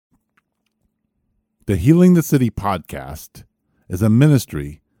The Healing the City podcast is a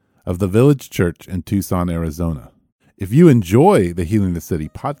ministry of the Village Church in Tucson, Arizona. If you enjoy the Healing the City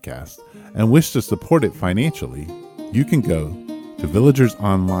podcast and wish to support it financially, you can go to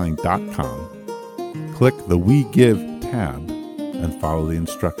villagersonline.com, click the We Give tab, and follow the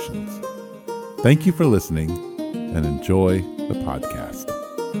instructions. Thank you for listening and enjoy the podcast.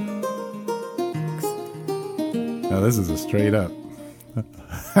 Now, this is a straight up.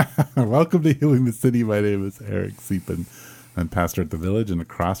 Welcome to Healing the City. My name is Eric Siepen. I'm pastor at the Village, and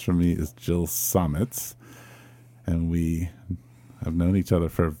across from me is Jill Sommitz. And we have known each other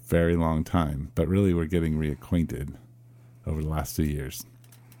for a very long time, but really we're getting reacquainted over the last 2 years.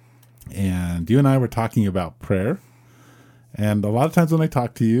 And you and I were talking about prayer. And a lot of times when I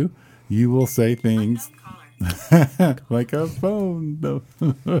talk to you, you will say things like a phone. No.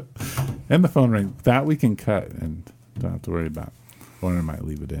 And the phone rings. That we can cut and don't have to worry about. Or I might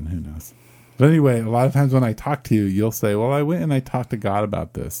leave it in. Who knows? But anyway, a lot of times when I talk to you, you'll say, well, I went and I talked to God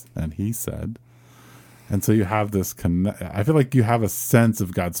about this. And he said. And so you have this I feel like you have a sense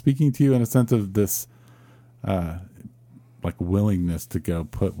of God speaking to you and a sense of this like willingness to go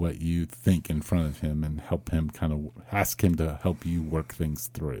put what you think in front of him and help him kind of ask him to help you work things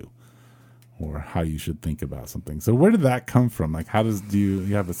through or how you should think about something. So where did that come from? Like, do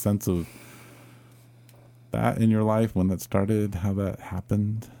you have a sense of that in your life, when that started, how that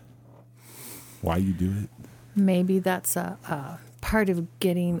happened, why you do it? Maybe that's a part of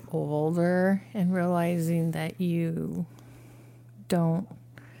getting older and realizing that you run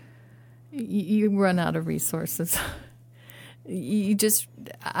out of resources.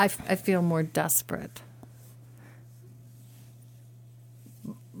 I feel more desperate.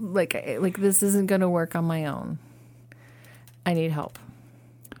 Like this isn't going to work on my own. I need help.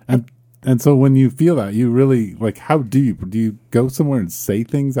 And so when you feel that, you really, like, how do you go somewhere and say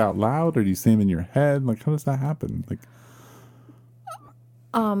things out loud, or do you say them in your head? Like, how does that happen? Like,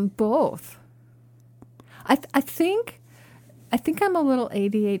 both. I think I'm a little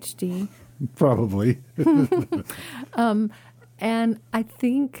ADHD. Probably. And I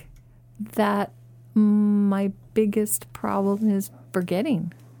think that my biggest problem is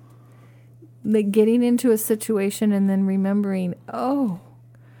forgetting. Like getting into a situation and then remembering,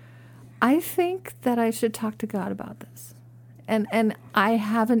 I think that I should talk to God about this. And I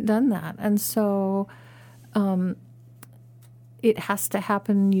haven't done that. And so it has to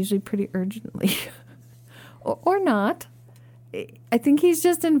happen usually pretty urgently. or not. I think he's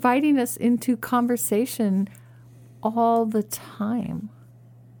just inviting us into conversation all the time.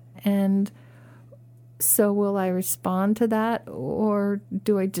 And so will I respond to that, or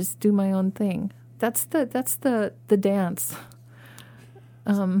do I just do my own thing? That's the dance.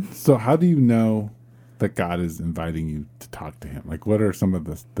 So how do you know that God is inviting you to talk to him? Like, what are some of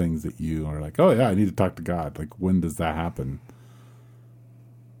the things that you are like, oh yeah, I need to talk to God? Like, when does that happen?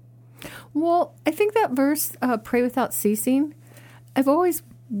 Well, I think that verse, pray without ceasing, I've always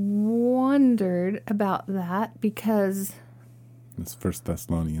wondered about that because it's 1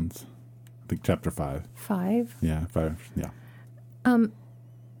 Thessalonians, I think chapter 5. 5? Yeah, 5. Yeah.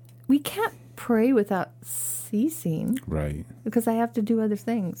 We can't pray without ceasing. Right. Because I have to do other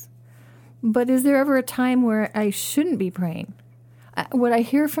things. But is there ever a time where I shouldn't be praying? What I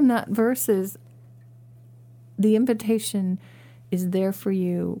hear from that verse is the invitation is there for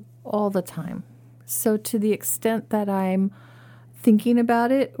you all the time. So to the extent that I'm thinking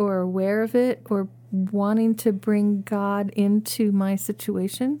about it or aware of it or wanting to bring God into my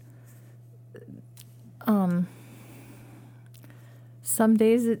situation, some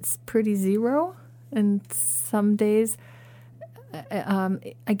days it's pretty zero, and some days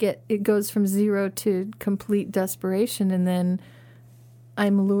it goes from zero to complete desperation, and then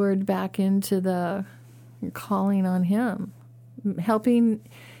I'm lured back into the calling on him,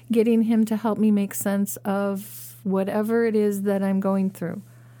 getting him to help me make sense of whatever it is that I'm going through.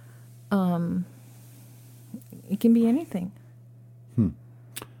 It can be anything.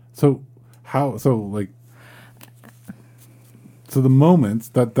 So the moments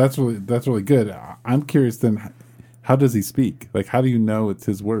that's really good. I'm curious then, how does he speak? Like, how do you know it's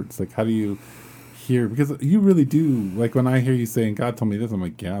his words? Like, how do you hear? Because you really do. Like, when I hear you saying, God told me this, I'm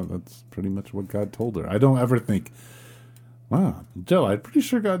like, yeah, that's pretty much what God told her. I don't ever think, wow, Jill, I'm pretty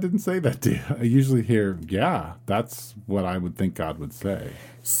sure God didn't say that to you. I usually hear, yeah, that's what I would think God would say.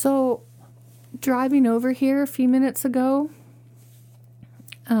 So, driving over here a few minutes ago,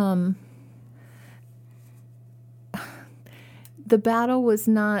 the battle was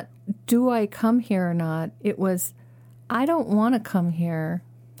not, do I come here or not? It was, I don't want to come here.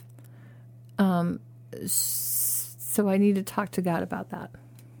 So I need to talk to God about that.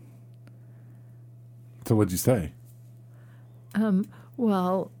 So what'd you say?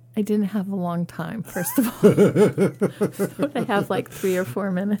 Well, I didn't have a long time, first of all. So I have like 3 or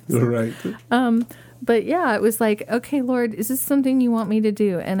 4 minutes. Right. But yeah, it was like, okay, Lord, is this something you want me to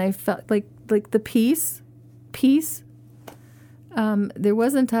do? And I felt like the peace. There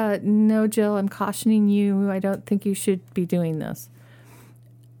wasn't a, no, Jill, I'm cautioning you. I don't think you should be doing this.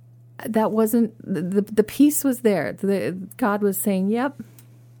 That wasn't, the peace was there. God was saying, yep,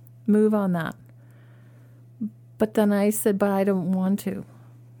 move on that. But then I said, but I don't want to.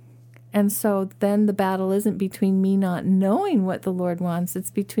 And so then the battle isn't between me not knowing what the Lord wants.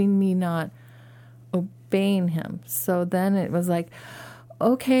 It's between me not obeying him. So then it was like,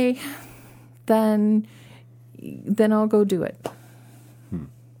 okay, then I'll go do it.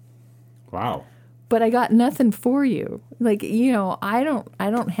 Wow. But I got nothing for you. Like, I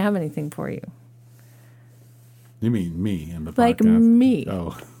don't have anything for you. You mean me in the podcast? Like me.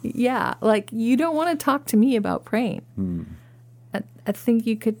 Oh. Yeah. Like, you don't want to talk to me about praying. I think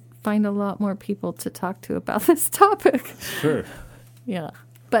you could find a lot more people to talk to about this topic. Sure. Yeah.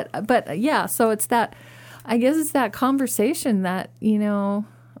 But yeah, so it's that, I guess it's that conversation that,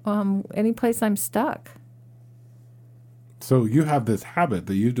 any place I'm stuck. So you have this habit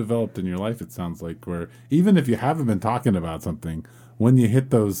that you've developed in your life, it sounds like, where even if you haven't been talking about something, when you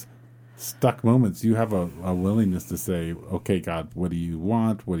hit those stuck moments, you have a willingness to say, okay, God, what do you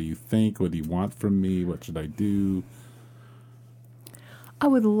want? What do you think? What do you want from me? What should I do? I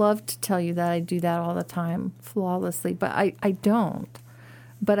would love to tell you that I do that all the time flawlessly, but I don't.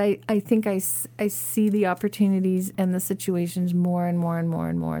 But I think I see the opportunities and the situations more and more and more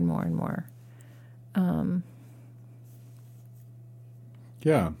and more and more and more.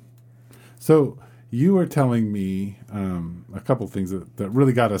 Yeah. So you were telling me a couple things that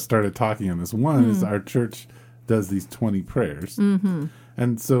really got us started talking on this. One is our church does these 20 prayers. Mm-hmm.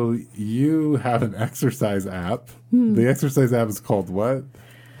 And so you have an exercise app. The exercise app is called what?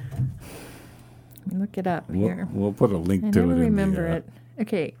 Look it up here. We'll put a link I to never it. remember it.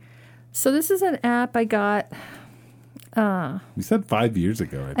 Okay. So this is an app I got. You said 5 years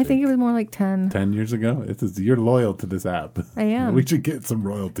ago, I think it was more like 10. 10 years ago? You're loyal to this app. I am. We should get some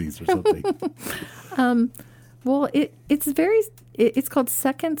royalties or something. Well, it's called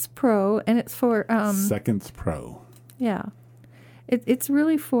Seconds Pro, and it's for Seconds Pro. Yeah, it's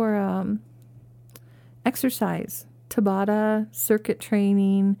really for exercise, Tabata, circuit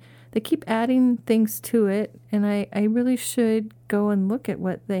training. They keep adding things to it, and I really should go and look at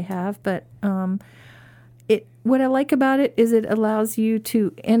what they have. But what I like about it is it allows you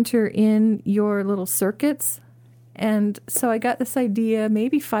to enter in your little circuits. And so I got this idea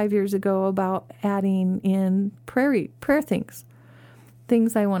maybe 5 years ago about adding in prayer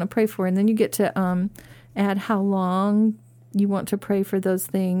things I want to pray for. And then you get to add how long you want to pray for those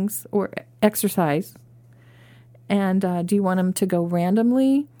things or exercise. And do you want them to go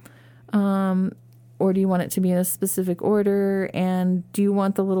randomly? Or do you want it to be in a specific order? And do you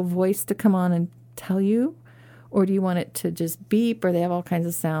want the little voice to come on and tell you? Or do you want it to just beep? Or they have all kinds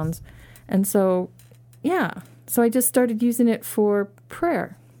of sounds. And so, yeah. So I just started using it for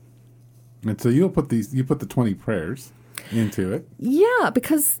prayer. And so you put the 20 prayers into it. Yeah,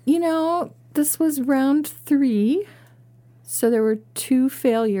 because, this was round 3. So there were 2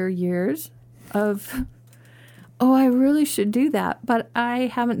 failure years of, I really should do that, but I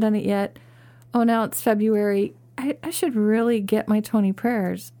haven't done it yet. Oh, now it's February. I should really get my 20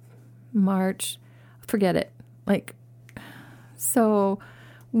 prayers. March, forget it. So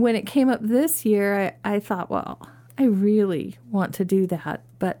when it came up this year, I thought, well, I really want to do that,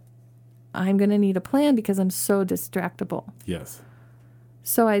 but I'm going to need a plan because I'm so distractible. Yes.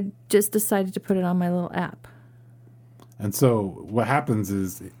 So I just decided to put it on my little app. And so what happens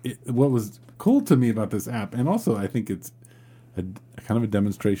is, what was cool to me about this app, and also I think it's a kind of a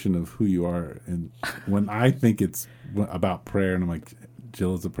demonstration of who you are. And when I think it's about prayer, and I'm like,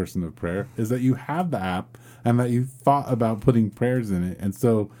 Jill is a person of prayer, is that you have the app and that you thought about putting prayers in it. And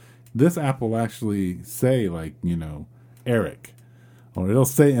so this app will actually say, Eric, or it'll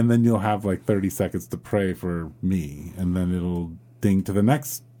say, and then you'll have 30 seconds to pray for me, and then it'll ding to the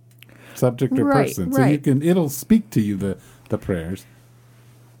next subject or person. So it'll speak to you the prayers.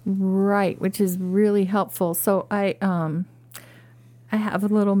 Right, which is really helpful. So I have a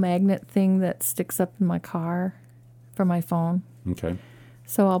little magnet thing that sticks up in my car for my phone. Okay.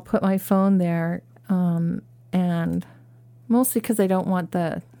 So I'll put my phone there, and mostly because I don't want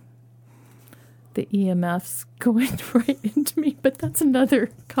the EMFs going right into me, but that's another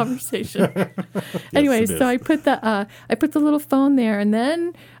conversation. Anyway, so I put the little phone there, and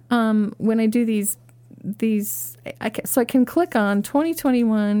then when I do these, I can click on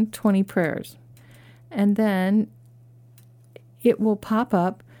 2021 20 prayers, and then it will pop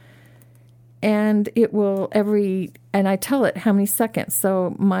up, and it will and I tell it how many seconds.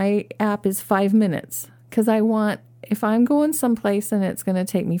 So my app is 5 minutes, because if I'm going someplace and it's going to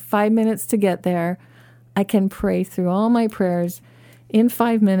take me 5 minutes to get there, I can pray through all my prayers in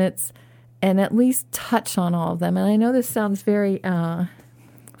 5 minutes and at least touch on all of them. And I know this sounds very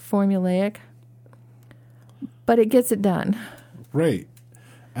formulaic, but it gets it done. Right.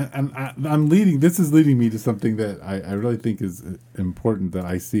 And I'm leading. This is leading me to something that I really think is important that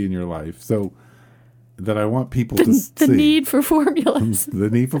I see in your life. So that I want people to see. The need for formulas. The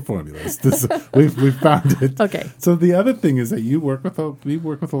need for formulas. We've found it. Okay. So the other thing is that we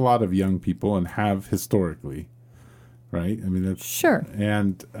work with a lot of young people and have historically, right? I mean, that's sure.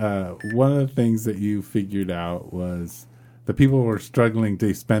 And one of the things that you figured out was that people were struggling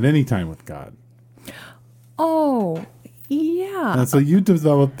to spend any time with God. Oh, yeah. And so you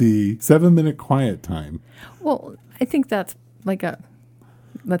developed the 7-minute quiet time. Well, I think that's like a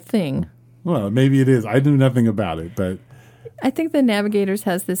thing. Well, maybe it is. I knew nothing about it, but I think the Navigators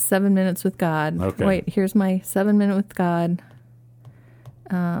has this 7 minutes with God. Okay. Wait, here's my 7 minute with God.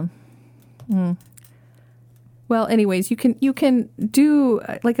 Well, anyways, you can do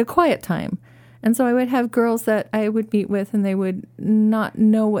like a quiet time. And so I would have girls that I would meet with, and they would not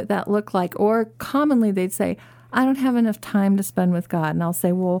know what that looked like. Or commonly they'd say, I don't have enough time to spend with God. And I'll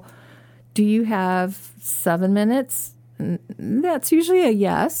say, well, do you have 7 minutes? And that's usually a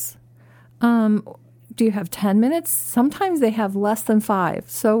yes. Do you have 10 minutes? Sometimes they have less than 5.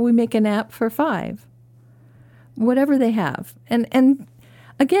 So we make an app for 5. Whatever they have. And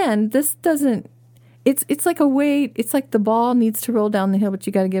again, this doesn't, it's like it's like the ball needs to roll down the hill, but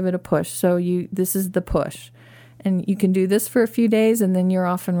you got to give it a push. So this is the push. And you can do this for a few days, and then you're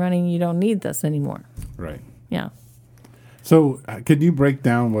off and running. You don't need this anymore. Right. Yeah. So can you break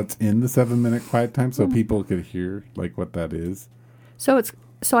down what's in the 7-minute quiet time so people could hear like what that is? So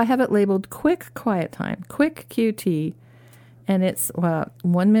I have it labeled quick quiet time, quick QT, and it's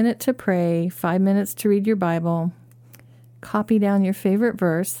 1 minute to pray, 5 minutes to read your Bible, copy down your favorite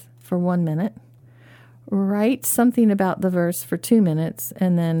verse for 1 minute, write something about the verse for 2 minutes,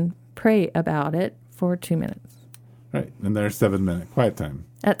 and then pray about it for 2 minutes. Right, and there's 7-minute quiet time.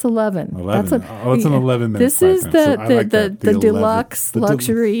 That's 11. 11. It's an 11-minute This is the deluxe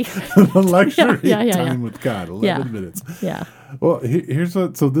luxury. The luxury time with God, 11 minutes. Yeah. Well, here's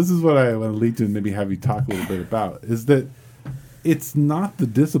what. So this is what I want to lead to, and maybe have you talk a little bit about, is that it's not the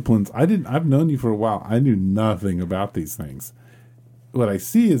disciplines. I've known you for a while. I knew nothing about these things. What I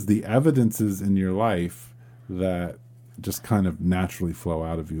see is the evidences in your life that just kind of naturally flow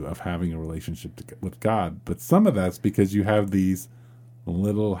out of you of having a relationship with God. But some of that's because you have these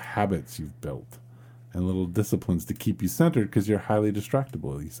little habits you've built and little disciplines to keep you centered because you're highly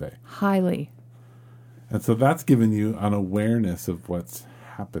distractible, you say. Highly. And so that's given you an awareness of what's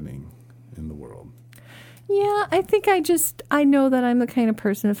happening in the world. Yeah, I think I know that I'm the kind of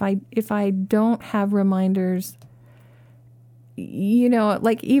person, if I don't have reminders,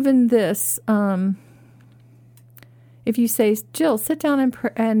 like even this, if you say, Jill, sit down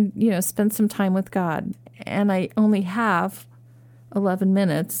and spend some time with God, and I only have 11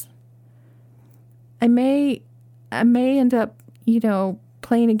 minutes, I may end up,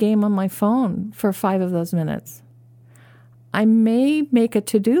 playing a game on my phone for 5 of those minutes. I may make a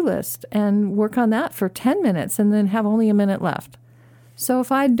to-do list and work on that for 10 minutes and then have only a minute left. So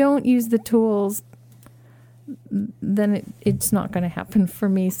if I don't use the tools, then it's not going to happen for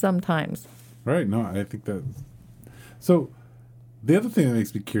me sometimes. Right. No, I think that. So the other thing that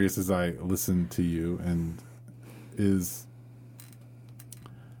makes me curious as I listen to you is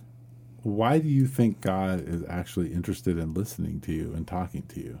why do you think God is actually interested in listening to you and talking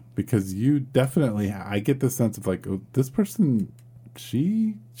to you? Because you definitely, I get the sense of like, oh, this person,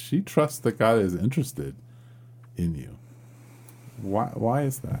 she trusts that God is interested in you. Why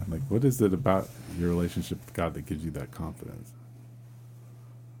is that? Like, what is it about your relationship with God that gives you that confidence?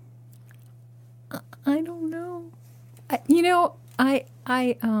 I don't know. I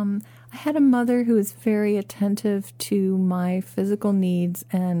had a mother who was very attentive to my physical needs,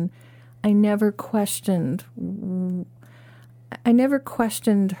 and I never questioned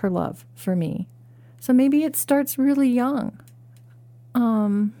her love for me. So maybe it starts really young.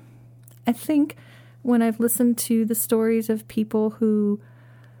 I think when I've listened to the stories of people who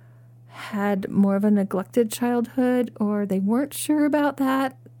had more of a neglected childhood, or they weren't sure about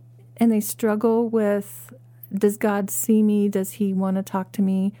that, and they struggle with, does God see me? Does he want to talk to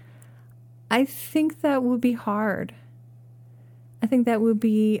me? I think that would be hard. I think that would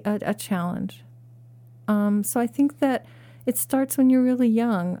be a challenge. So I think that it starts when you're really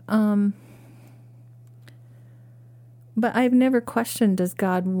young. But I've never questioned, does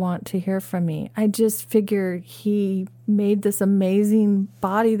God want to hear from me? I just figure he made this amazing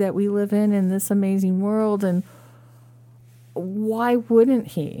body that we live in this amazing world, and why wouldn't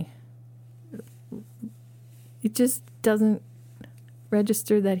he? It just doesn't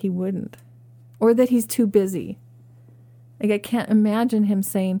register that he wouldn't, or that he's too busy. Like, I can't imagine him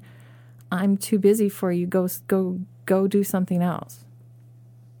saying, I'm too busy for you, go do something else.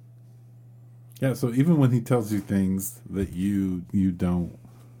 Yeah, so even when he tells you things that you don't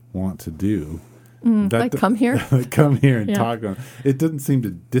want to do, like come here, come here and talk on, it doesn't seem to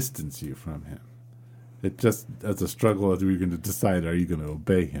distance you from him. It just, as a struggle as we're going to decide, are you going to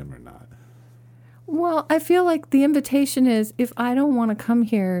obey him or not? Well, I feel like the invitation is, if I don't want to come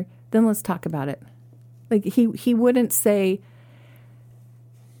here, then let's talk about it. Like, he wouldn't say,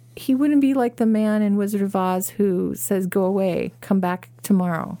 he wouldn't be like the man in Wizard of Oz who says, go away, come back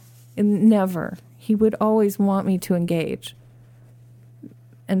tomorrow. And never. He would always want me to engage.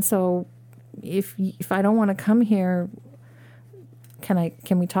 And so if I don't want to come here, can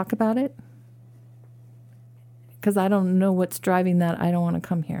we talk about it? Because I don't know what's driving that. I don't want to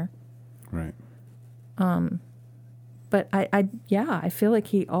come here. Right. But I feel like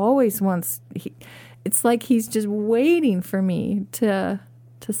he always wants, it's like he's just waiting for me to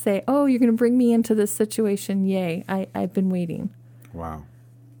say, oh, you're going to bring me into this situation. Yay. I've been waiting. Wow.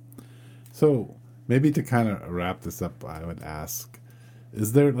 So maybe to kind of wrap this up, I would ask,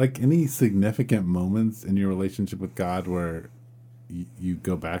 is there like any significant moments in your relationship with God where you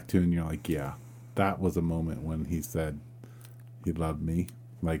go back to and you're like, yeah, that was a moment when he said he loved me?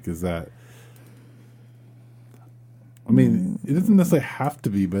 Like, is that, I mean, it doesn't necessarily have to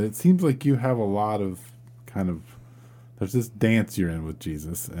be, but it seems like you have a lot of kind of, there's this dance you're in with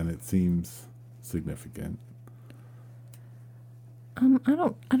Jesus, and it seems significant. I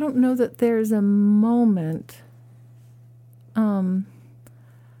don't know that there's a moment.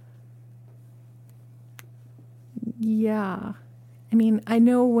 Yeah. I mean, I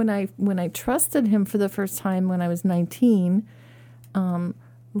know when I trusted him for the first time when I was 19,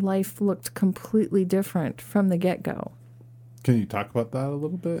 life looked completely different from the get-go. Can you talk about that a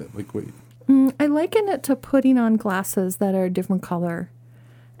little bit? Like, what? I liken it to putting on glasses that are a different color.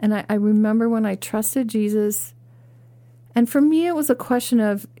 And I remember when I trusted Jesus, and for me it was a question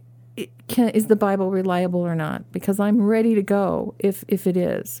of, is the Bible reliable or not? Because I'm ready to go if it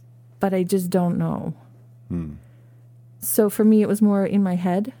is, but I just don't know. So for me it was more in my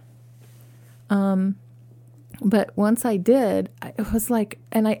head. But once I did, it was like,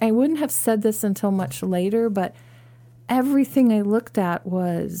 and I wouldn't have said this until much later, but everything I looked at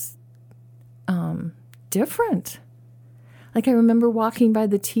was different. Like, I remember walking by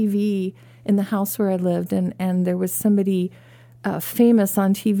the TV in the house where I lived, and there was somebody famous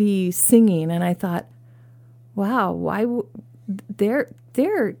on TV singing, and I thought, wow, why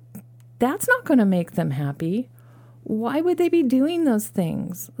that's not going to make them happy. Why would they be doing those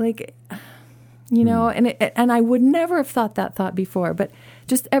things? Like, you know, and I would never have thought that thought before, but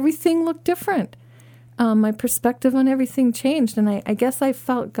just everything looked different. My perspective on everything changed, and I guess I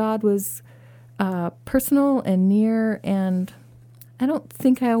felt God was personal and near, and I don't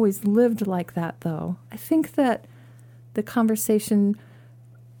think I always lived like that, though. I think that the conversation,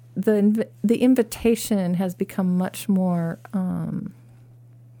 the invitation has become much more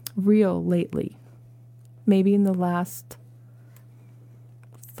real lately. Maybe in the last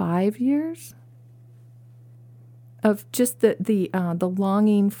 5 years, of just the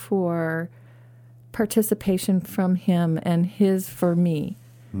longing for participation from him and his for me.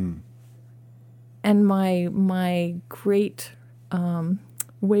 And my great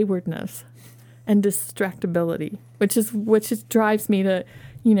waywardness and distractibility, which drives me to,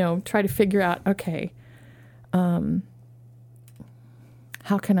 try to figure out, okay,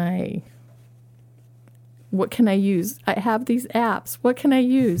 what can I use? I have these apps. What can I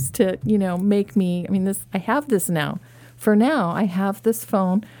use to, make me, I have this now. For now, I have this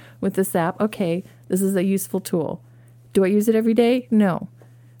phone with this app. Okay, this is a useful tool. Do I use it every day? No.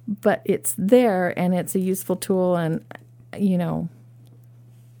 But it's there, and it's a useful tool, and, yeah.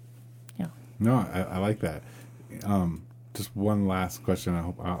 No, I like that. Just one last question. I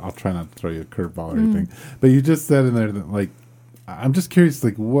hope I'll try not to throw you a curveball or anything. But you just said in there that, like, I'm just curious,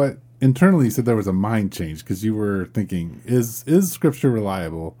 like, what internally you said there was a mind change because you were thinking, is Scripture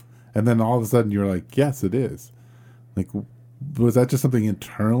reliable? And then all of a sudden you were like, yes, it is. Like, was that just something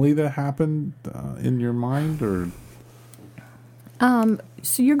internally that happened in your mind, or?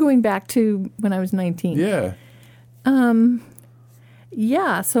 So you're going back to when I was 19. Yeah.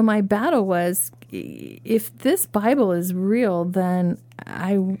 Yeah. So my battle was, if this Bible is real, then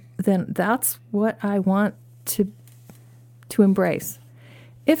that's what I want to to embrace.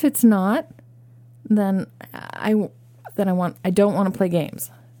 If it's not, then I don't want to play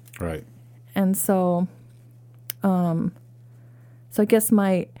games. Right. And so I guess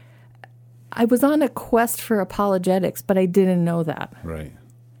I was on a quest for apologetics, but I didn't know that. Right.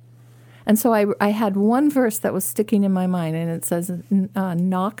 And so I had one verse that was sticking in my mind, and it says,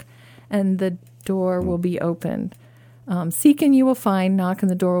 knock and the door will be opened. Seek and you will find, knock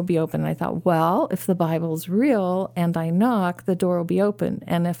and the door will be open. And I thought, well, if the Bible's real and I knock, the door will be open.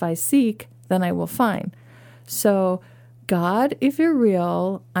 And if I seek, then I will find. So, God, if you're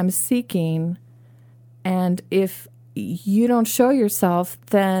real, I'm seeking. And if you don't show yourself,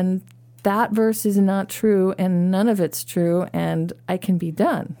 then that verse is not true and none of it's true, and I can be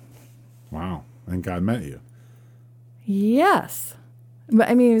done. Wow. And God met you. Yes. But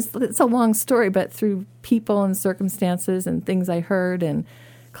I mean, it's a long story, but through people and circumstances and things I heard and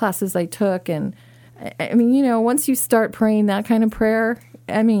classes I took. And I mean, you know, once you start praying that kind of prayer,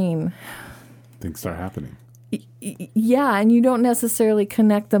 I mean, things start happening. Yeah. And you don't necessarily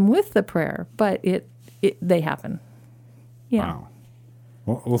connect them with the prayer, but they happen. Yeah.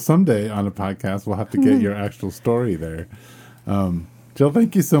 Wow. Well, someday on a podcast, we'll have to get your actual story there. Jill,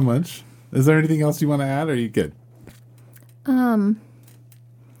 thank you so much. Is there anything else you want to add, or are you good? No,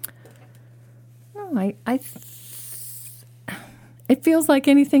 it feels like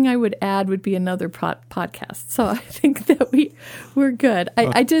anything I would add would be another podcast. So I think that we're good.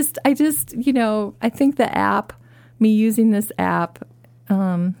 I just, you know, I think the app, me using this app,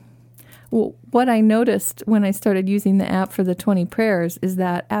 what I noticed when I started using the app for the 20 prayers is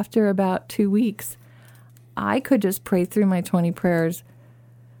that after about 2 weeks, I could just pray through my 20 prayers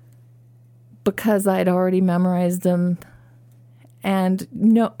because I'd already memorized them. And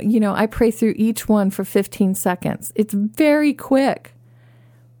no, you know, I pray through each one for 15 seconds. It's very quick,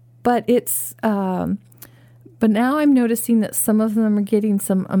 but but now I'm noticing that some of them are getting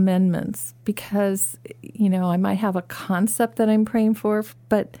some amendments because, you know, I might have a concept that I'm praying for,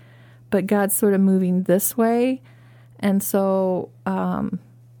 but God's sort of moving this way. And so,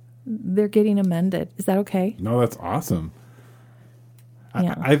 they're getting amended. Is that okay? No, that's awesome.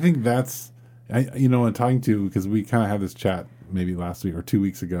 Yeah. I think that's, you know, in talking to, because we kind of had this chat maybe last week or 2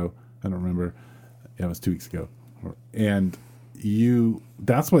 weeks ago. I don't remember. Yeah, it was 2 weeks ago. And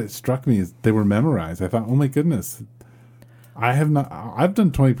that's what struck me is they were memorized. I thought, oh my goodness, I've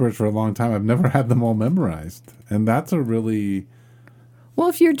done 20 prayers for a long time. I've never had them all memorized. And that's a really... Well,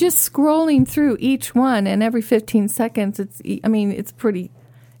 if you're just scrolling through each one and every 15 seconds, it's pretty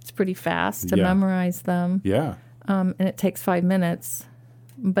fast to memorize them. Yeah. And it takes 5 minutes.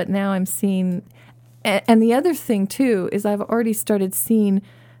 But now I'm seeing, and the other thing too is I've already started seeing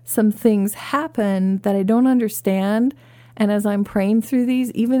some things happen that I don't understand. And as I'm praying through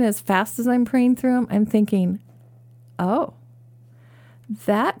these, even as fast as I'm praying through them, I'm thinking, oh,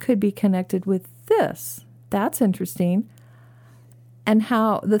 that could be connected with this. That's interesting. And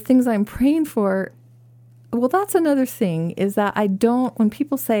how the things I'm praying for, well, that's another thing, is that when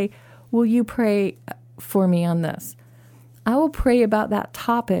people say, will you pray for me on this? I will pray about that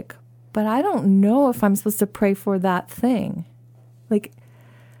topic, but I don't know if I'm supposed to pray for that thing. Like,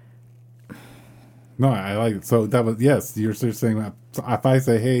 no, I like it. So that was, yes, you're sort of saying that. So if I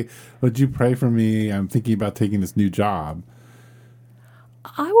say, hey, would you pray for me? I'm thinking about taking this new job.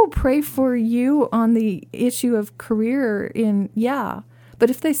 I will pray for you on the issue of career But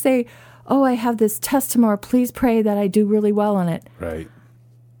if they say, oh, I have this test tomorrow, please pray that I do really well on it. Right.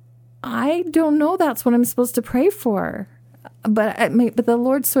 I don't know that's what I'm supposed to pray for. But the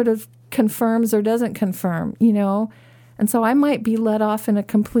Lord sort of confirms or doesn't confirm, you know. And so I might be led off in a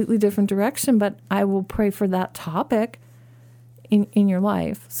completely different direction, but I will pray for that topic in your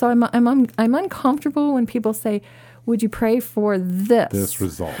life. So I'm uncomfortable when people say, would you pray for this? This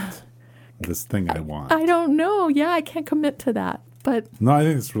result. This thing I want. I don't know. Yeah, I can't commit to that. But no, I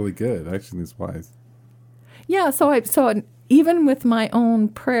think it's really good. I actually think it's wise. Yeah, so even with my own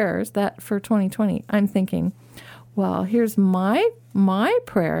prayers that for 2020, I'm thinking, well, here's my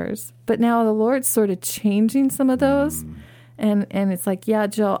prayers, but now the Lord's sort of changing some of those. And it's like, yeah,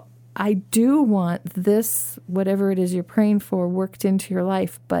 Jill, I do want this, whatever it is you're praying for, worked into your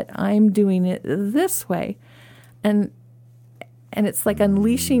life, but I'm doing it this way. And it's like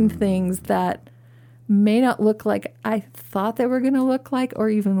unleashing things that may not look like I thought they were going to look like or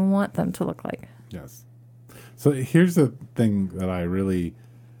even want them to look like. Yes. So here's the thing that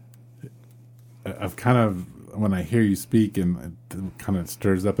I've kind of, when I hear you speak and it kind of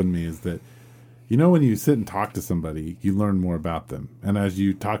stirs up in me is that, you know, when you sit and talk to somebody, you learn more about them. And as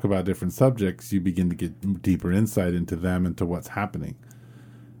you talk about different subjects, you begin to get deeper insight into them and to what's happening.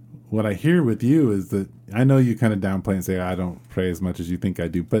 what I hear with you is that I know you kind of downplay and say, I don't pray as much as you think I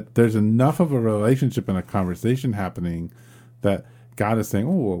do, but there's enough of a relationship and a conversation happening that God is saying,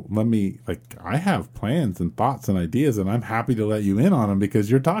 oh, well, I have plans and thoughts and ideas, and I'm happy to let you in on them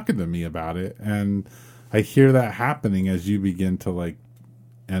because you're talking to me about it. And I hear that happening as you begin to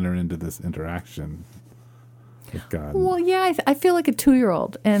enter into this interaction with God. Well, yeah, I feel like a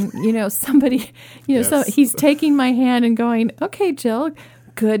 2-year-old, and somebody, Yes. so he's taking my hand and going, "Okay, Jill,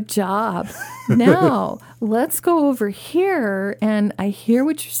 good job. Now let's go over here, and I hear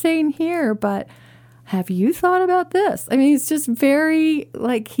what you're saying here, but have you thought about this?" I mean, it's just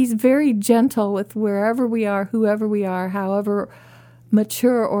he's very gentle with wherever we are, whoever we are, however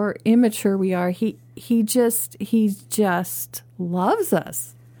mature or immature we are. He just loves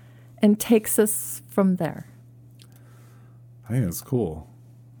us and takes us from there. I think it's cool.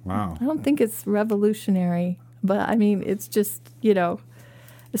 Wow. I don't think it's revolutionary, but I mean, it's just,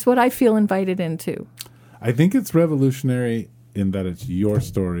 it's what I feel invited into. I think it's revolutionary in that it's your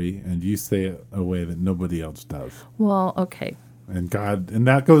story and you say it a way that nobody else does. Well, okay. And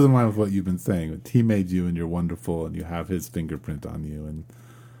that goes in line with what you've been saying. He made you and you're wonderful and you have his fingerprint on you. And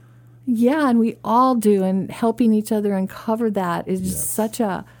yeah, and we all do. And helping each other uncover that is just Yes. such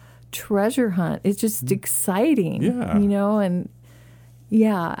a treasure hunt. It's just exciting, Yeah. and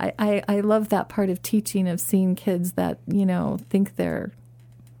yeah, I love that part of teaching, of seeing kids that, think they're,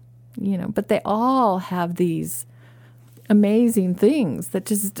 but they all have these amazing things that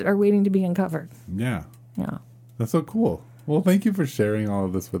just are waiting to be uncovered. yeah, Yeah. that's so cool. Well, thank you for sharing all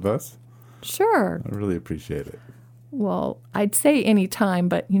of this with us. Sure. I really appreciate it. Well, I'd say any time,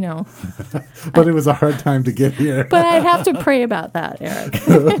 but, But it was a hard time to get here. but I'd have to pray about that, Eric.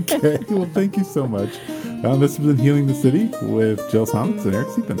 Okay. Well, thank you so much. This has been Healing the City with Jill Sommets and Eric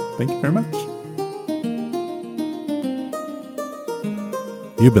Siepen. Thank you very much.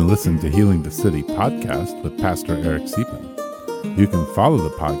 You've been listening to Healing the City podcast with Pastor Eric Siepen. You can follow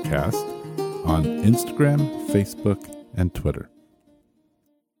the podcast on Instagram, Facebook, and Twitter.